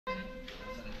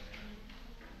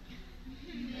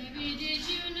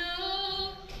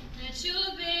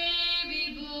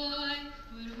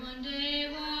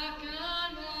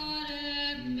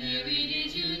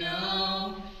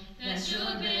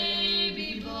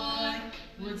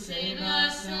save our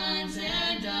sons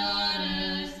and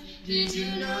daughters. Did you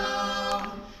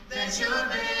know that your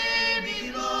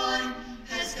baby boy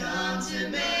has come to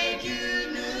make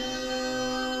you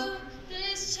new?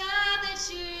 This child that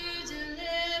you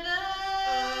delivered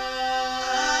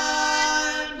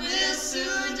will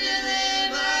soon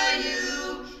deliver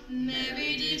you.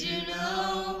 Mary, did you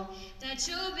know that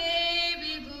your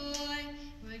baby boy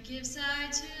would give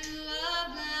sight to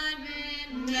a blind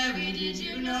man? Mary, did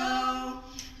you know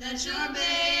that your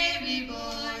baby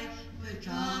boy would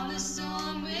calm the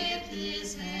storm with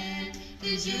his hand?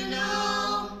 Did you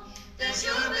know that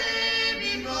your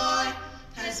baby boy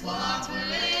has walked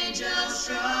where angels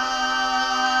trod?